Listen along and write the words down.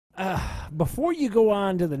before you go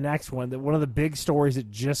on to the next one, that one of the big stories that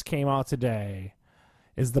just came out today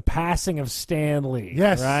is the passing of Stan Lee.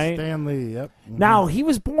 Yes, right? Stan Lee, yep. Mm-hmm. Now, he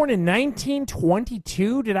was born in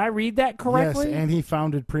 1922. Did I read that correctly? Yes, and he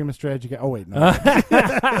founded Prima Strategica. Oh, wait, no.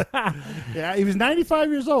 Yeah, he was 95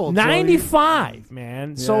 years old. 95, so man.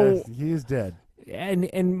 Yeah, So he is dead.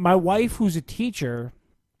 and my wife, who's a teacher,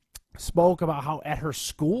 spoke about how at her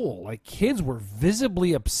school, like, kids were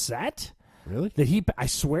visibly upset. Really? That I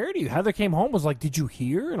swear to you, Heather came home, was like, "Did you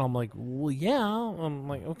hear?" And I'm like, "Well, yeah." I'm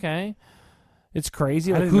like, "Okay." It's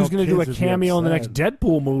crazy. Like, who's going to do a cameo in the next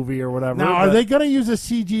Deadpool movie or whatever? Now, are they going to use a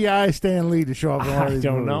CGI Stan Lee to show up in one of these I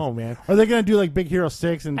don't movies? know, man. Are they going to do like Big Hero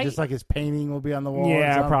 6 and just like his painting will be on the wall?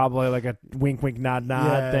 Yeah, probably like a wink, wink, nod,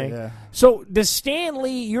 nod thing. Yeah. So does Stan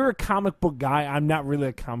Lee, you're a comic book guy. I'm not really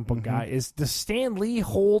a comic book guy. Does Stan Lee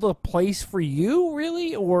hold a place for you,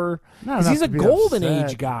 really? Or Not he's a enough to be golden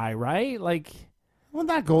upset. age guy, right? Like, Well,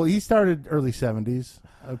 not gold. He started early 70s.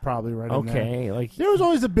 Probably right in there. okay, like There was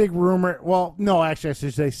always a big rumor. Well, no, actually, I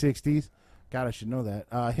should say 60s. God, I should know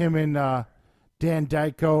that. Him and Dan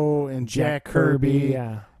Dyko and Jack Kirby.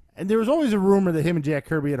 yeah. And there was always a rumor that him and Jack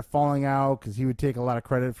Kirby had a falling out because he would take a lot of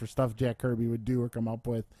credit for stuff Jack Kirby would do or come up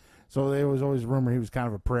with. So there was always a rumor he was kind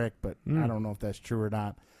of a prick, but I don't know if that's true or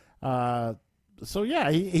not. So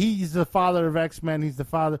yeah, he's the father of X-Men. He's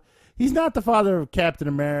not the father of Captain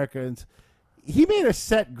America. And he made a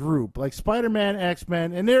set group like Spider-Man,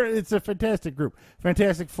 X-Men, and it's a fantastic group.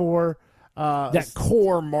 Fantastic Four. That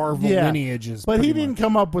core Marvel lineage is. But he pretty didn't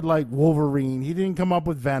come up with like Wolverine. He didn't come up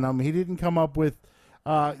with Venom. He didn't come up with,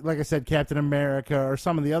 like I said, Captain America or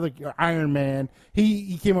some of the other Iron Man.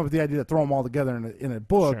 He came up with the idea to throw them all together in a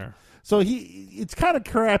book. Sure. So it's kind of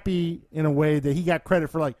crappy in a way that he got credit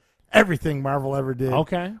for like everything Marvel ever did.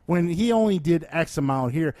 Okay. When he only did X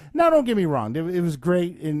amount here. Now, don't get me wrong. It was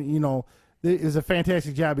great, and it was a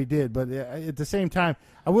fantastic job he did. But at the same time,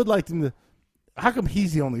 I would like him to. How come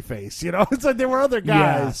he's the only face? It's like there were other guys.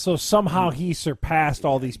 Yeah, so somehow he surpassed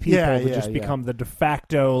all these people to just become the de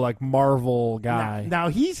facto like Marvel guy. Now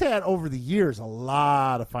he's had over the years a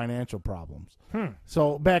lot of financial problems.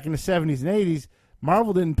 So back in the 70s and 80s,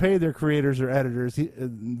 Marvel didn't pay their creators or editors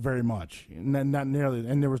very much, not nearly,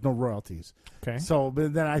 and there was no royalties. Okay. So,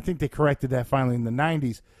 but then I think they corrected that finally in the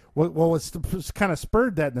 90s. What was kind of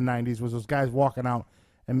spurred that in the 90s was those guys walking out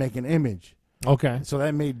and making Image. Okay. So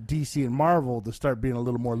that made DC and Marvel to start being a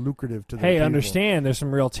little more lucrative to their people. Understand there's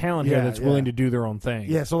some real talent here that's willing to do their own thing.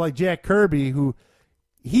 Yeah, so like Jack Kirby, who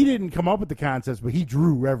he didn't come up with the concepts, but he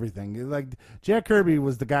drew everything. Like Jack Kirby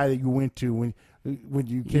was the guy that you went to when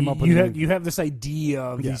you came up with you have this idea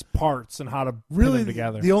of these parts and how to really put them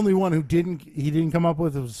together. The only one who didn't come up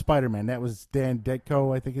with it was Spider-Man. That was Dan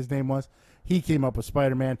Ditko, I think his name was. He came up with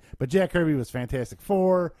Spider-Man, but Jack Kirby was Fantastic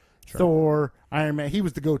Four. Sure. Thor, Iron Man, he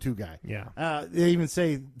was the go-to guy. Yeah. They even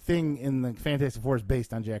say Thing in the Fantastic Four is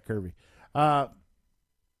based on Jack Kirby. What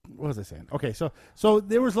was I saying? Okay, so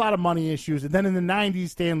there was a lot of money issues, and then in the 90s,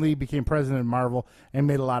 Stan Lee became president of Marvel and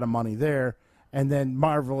made a lot of money there. And then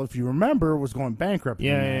Marvel, if you remember, was going bankrupt.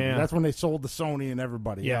 Yeah. That's when they sold to Sony and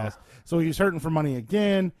everybody Yeah. else. So he was hurting for money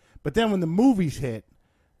again. But then when the movies hit,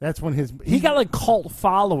 that's when he got like cult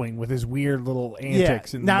following with his weird little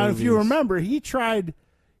antics. In now, movies. if you remember, he tried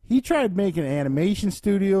making animation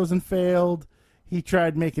studios and failed. He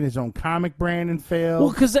tried making his own comic brand and failed.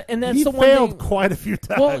 Well, that's he the one failed thing, quite a few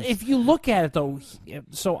times. Well, if you look at it though,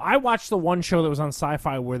 so I watched the one show that was on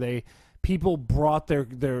Sci-Fi where people brought their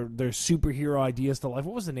superhero ideas to life.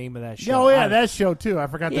 What was the name of that show? Oh yeah, that show too. I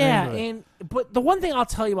forgot the name of it. But the one thing I'll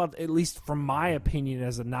tell you about, at least from my opinion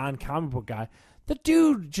as a non-comic book guy, the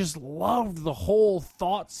dude just loved the whole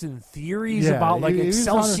thoughts and theories about like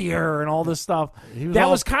Excelsior and all this stuff. That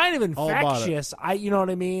was kind of infectious. You know what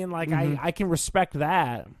I mean? Like I can respect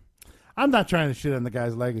that. I'm not trying to shit on the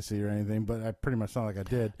guy's legacy or anything, but I pretty much sound like I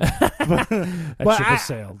did. That ship has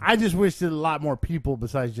sailed. I just wish that a lot more people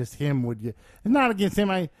besides just him would get. And not against him.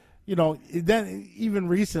 Then even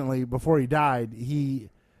recently before he died, he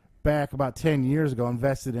back about 10 years ago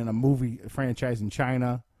invested in a movie franchise in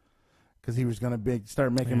China. Because he was going to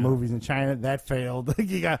start making movies in China, that failed.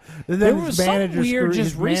 There was something weird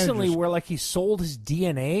just recently where like he sold his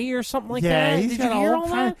DNA or something like that. He's Did got you hear all all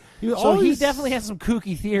kind. that? He definitely had some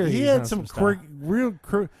kooky theories. He had some real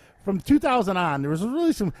from 2000 on. There was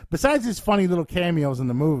really some. Besides his funny little cameos in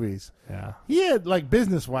the movies, he had like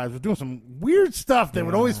business wise was doing some weird stuff that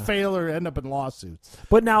would always fail or end up in lawsuits.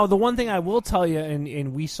 But now the one thing I will tell you,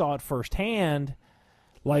 and we saw it firsthand.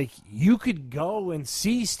 like you could go and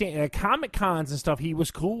see Comic Cons and stuff. He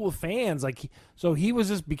was cool with fans, like so he was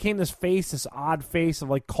just became this odd face of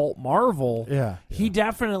like cult Marvel. Yeah, he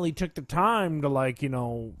definitely took the time to like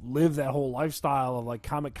live that whole lifestyle of like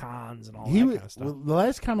Comic Cons and all that kind of stuff. Well, the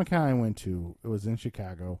last Comic Con I went to, it was in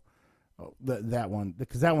Chicago. That one,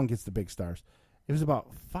 because that one gets the big stars. It was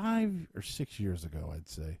about 5 or 6 years ago, I'd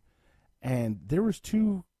say, and there was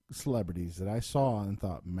 2 celebrities that I saw and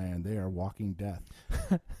thought, man, they are walking death.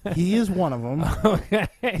 He is one of them. Okay.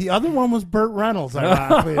 The other one was Burt Reynolds,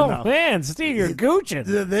 ironically enough. Man, Steve, you're gooching.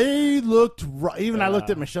 They looked rough. Even I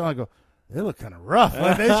looked at Michelle and I go, they look kind of rough.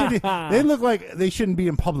 Like they look like they shouldn't be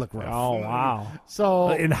in public rough. Oh, wow. So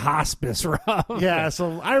in hospice rough. Yeah,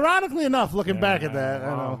 so ironically enough, looking back at that,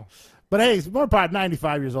 I know. But hey, he's more about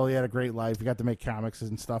 95 years old. He had a great life. He got to make comics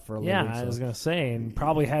and stuff for a living. Yeah, I was gonna say, and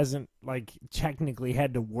probably hasn't like technically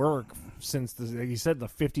had to work since like you said, the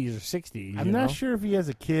 50s or 60s. I'm not sure if he has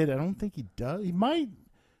a kid. I don't think he does. He might.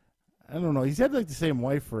 I don't know. He's had like the same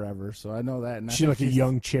wife forever, so I know that. And she's like a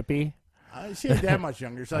young Chippy. She ain't that much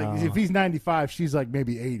younger. So like, if he's 95, she's like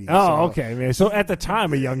maybe 80. Oh, so. Okay, man. So at the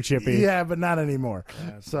time, a young Chippy. Yeah, but not anymore.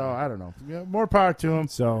 So I don't know. Yeah, more power to him.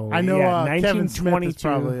 So I know Kevin Smith is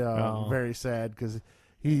probably very sad because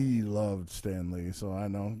he loved Stan Lee. So I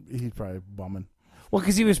know he's probably bumming. Well,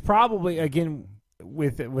 because he was probably again.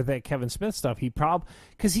 With that Kevin Smith stuff,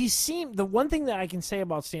 because he seemed, the one thing that I can say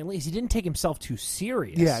about Stan Lee is he didn't take himself too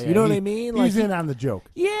serious. Yeah, you know what I mean? He's in on the joke.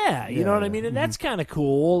 Yeah, you know what I mean, and that's kind of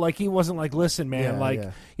cool. Like he wasn't like, listen, man,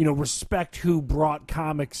 respect who brought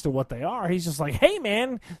comics to what they are. He's just like, hey,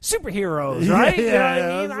 man, superheroes, right? You know what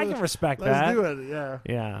I mean? I can respect that. Let's do it.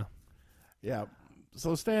 Yeah. Yeah.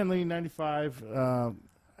 So Stan Lee, 95.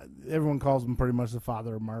 Everyone calls him pretty much the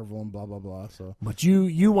father of Marvel and blah blah blah. So, but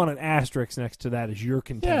you want an asterisk next to that as your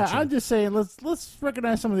contention. Yeah, I'm just saying let's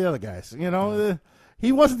recognize some of the other guys.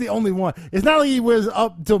 He wasn't the only one. It's not like he was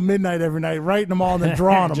up till midnight every night writing them all and then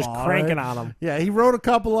drawing them just all, cranking right? on them. Yeah, he wrote a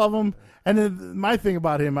couple of them. And then my thing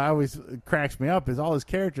about him, it cracks me up, is all his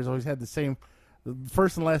characters always had the same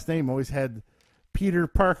first and last name. Always had Peter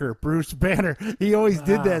Parker, Bruce Banner. He always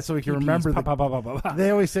did that so he can remember. They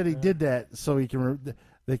always said he did that so he can.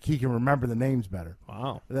 He can remember the names better.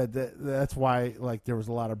 Wow. That's why, like, there was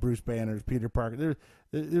a lot of Bruce Banners, Peter Parker.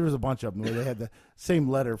 There was a bunch of them where they had the same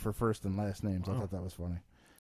letter for first and last names. I thought that was funny.